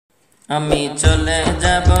আমি চলে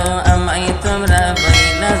যাব আমায় তোমরা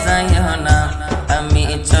বইলা যাইও না, আমি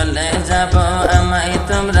চলে যাব আমায়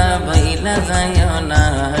তোমরা বইলা যাইও না।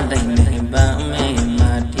 ডাইনে বামে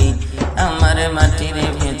মাটি আমার মাটির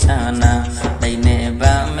বিছানা, ডাইনে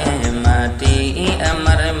বামে মাটি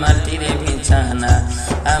আমার মাটির বিছানা।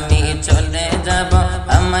 আমি চলে যাব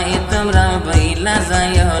আমায় তোমরা বইলা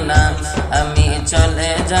যাইও না, আমি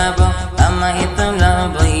চলে যাব আমায় তোমরা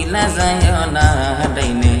বইলা যাইও না।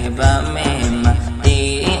 ডাইনে বামে মাটি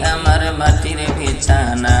আমার মাটির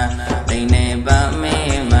বিছানা, ডাইনে বামে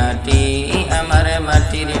মাটি আমার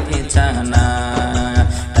মাটির বিছানা।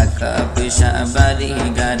 টাকা পয়সা বাড়ি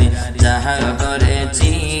গাড়ি যাহা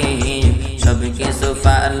করেছি সব কিছু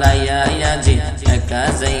ফালাইয়া আজি একা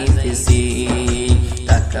যাইতেছি।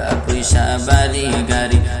 টাকা পয়সা বাড়ি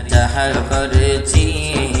গাড়ি যাহা করেছি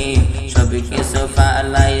সব কিছু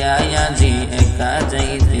ফালাইয়া আজি একা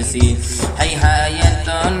যাইতেছি। হাই হাই এত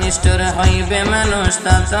নিষ্ঠুর হইবে মানুষ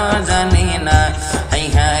তা তো জানি না, হাই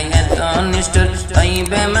হাই এত নিষ্ঠুর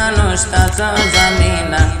হইবে মানুষ তা তো জানি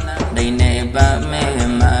না। ডাইনে বামে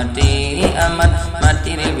মাটি আমার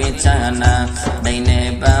মাটির বিছানা, ডাইনে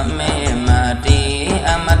বামে মাটি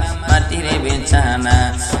আমার মাটির বিছানা।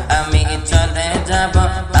 আমি চলে যাব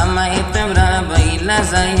আমায় তোমরা বইলা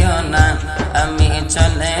যাইও না, আমি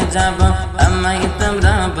চলে যাব আমায়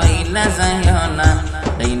তোমরা বইলা যাইও না।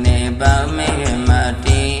 ডাইনে বামে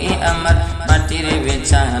মাটি আমার মাটির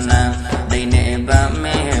বিছানা, ডাইনে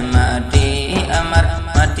বামে মাটি আমার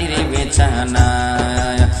মাটির বিছানা।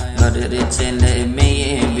 ঘরের ছেলে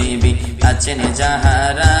মেয়ে বিবি আছেন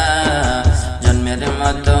যাহারা, জন্মের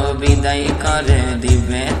মতো বিদায় করে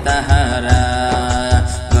দিবে তাহারা।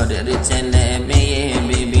 ঘরের ছেলে মেয়ে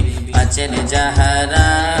বিবি আছেন যাহারা,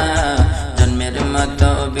 জন্মের মতো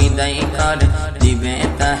বিদায় করে দিবে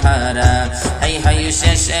তাহারা। হাই হাই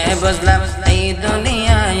শেষে বুঝলাম এই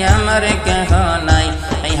দুনিয়ায় আমার কেহ নাই,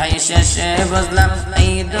 হাই হাই শেষে বুঝলাম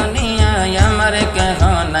এই দুনিয়ায় আমার কেহ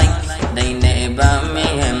নাই। ডাইনে বামে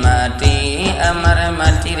মাটি আমার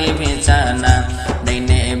মাটির বিছানা,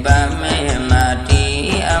 ডাইনে বামে মাটি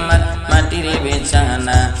আমার মাটির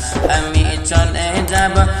বিছানা। আমি চলে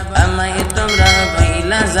যাব আমায় তোমরা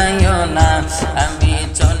বইলা যাইও না, আমি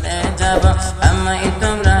চলে যাব আমায়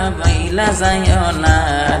তোমরা বইলা যাইও না।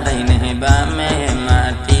 ডাইনে বামে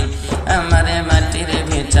মাটি আমার মাটির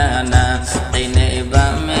বিছানা, ডাইনে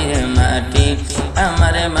বামে মাটি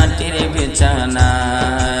আমার মাটির বিছানা।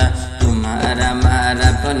 তোমার আমার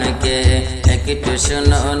আপনকে একটু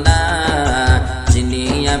শোনো না, যিনি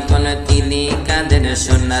আপন তিনি কাদের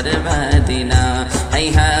সোনার বাদিনা। হাই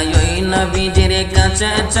হাই ওই নবীজির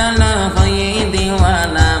কাছে চলো হয়ে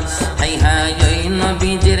দিওয়ানা, হাই হাই ওই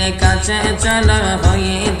নবীজির কাছে চলো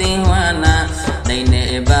হয়ে দিওয়ানা। ডাইনে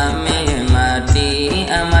বামে মাটি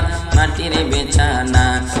আমার মাটির বিছানা,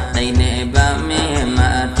 ডাইনে বামে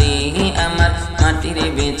মাটি আমার মাটির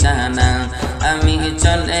বিছানা। আমি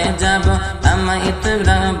চলে যাব আমায়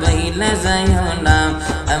তোমরা বইলা যাইও না,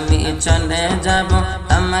 আমি চলে যাব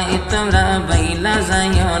আমায় তোমরা বইলা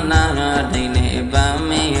যাইও না। ডাইনে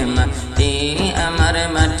বামে মাটি আমার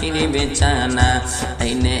মাটির বিছানা,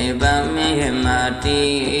 ডাইনে বামে মাটি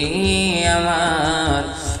আমার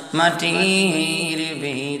মাটির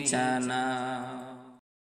বিছানা।